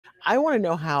I want to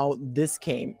know how this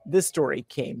story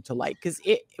came to light, because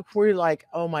we're like,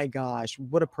 oh my gosh,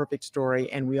 what a perfect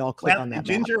story, and we all click Well, on that map.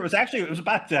 Ginger, it was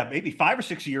about maybe 5 or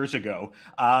 6 years ago.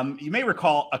 You may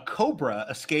recall a cobra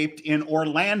escaped in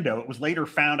Orlando. It was later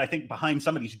found, I think, behind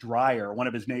somebody's dryer, one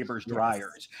of his neighbor's Yes.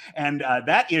 dryers. And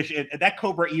that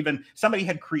cobra, even somebody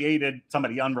had created,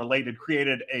 somebody unrelated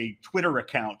created a Twitter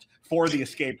account for the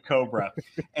escaped cobra.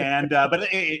 And but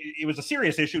it was a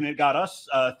serious issue, and it got us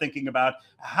thinking about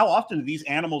how often do these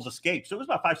animals escape. So it was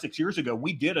about 5, 6 years ago.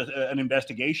 We did an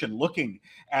investigation looking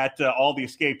at all the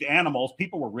escaped animals.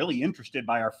 People were really interested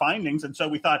by our findings, and so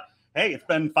we thought, hey, it's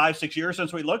been 5, 6 years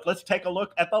since we looked. Let's take a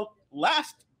look at the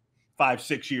last 5,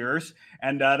 6 years,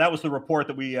 and that was the report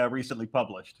that we recently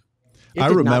published. I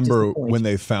remember when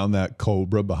they found that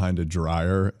cobra behind a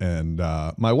dryer, and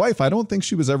my wife, I don't think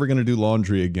she was ever going to do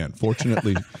laundry again.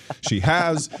 Fortunately, she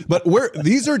has. But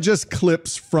these are just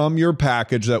clips from your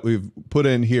package that we've put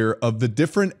in here of the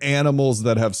different animals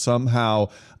that have somehow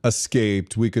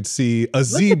escaped. We could see a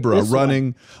zebra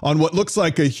running on what looks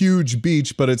like a huge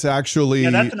beach, but it's actually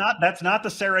that's not the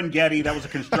Serengeti. That was a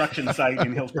construction site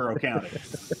in Hillsborough County.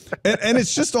 And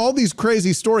it's just all these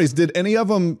crazy stories. Did any of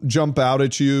them jump out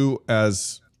at you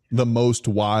as the most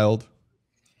wild?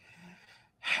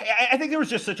 I think there was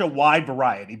just such a wide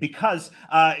variety because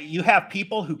you have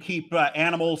people who keep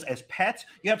animals as pets.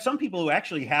 You have some people who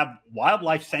actually have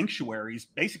wildlife sanctuaries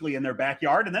basically in their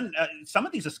backyard. And then some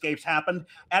of these escapes happened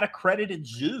at accredited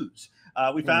zoos.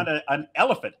 We found an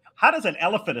elephant. How does an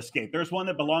elephant escape? There's one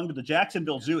that belonged to the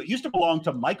Jacksonville Zoo. It used to belong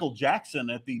to Michael Jackson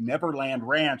at the Neverland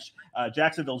Ranch.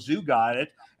 Jacksonville Zoo got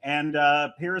it. And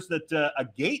appears that a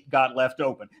gate got left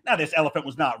open. Now, this elephant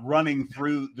was not running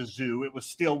through the zoo. It was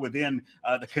still within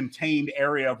the contained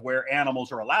area of where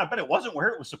animals are allowed, but it wasn't where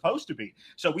it was supposed to be.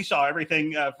 So we saw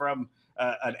everything from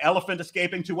an elephant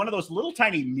escaping to one of those little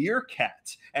tiny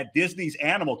meerkats at Disney's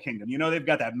Animal Kingdom. You know, they've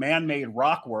got that man-made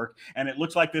rock work, and it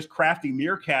looks like this crafty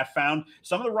meerkat found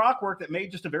some of the rock work that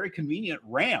made just a very convenient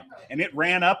ramp, and it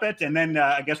ran up it. And then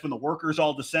I guess when the workers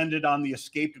all descended on the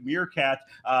escaped meerkat,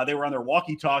 they were on their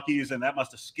walkie-talkies, and that must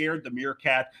have scared the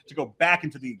meerkat to go back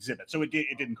into the exhibit. So it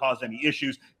didn't cause any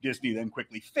issues. Disney then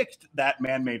quickly fixed that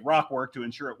man-made rock work to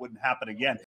ensure it wouldn't happen again.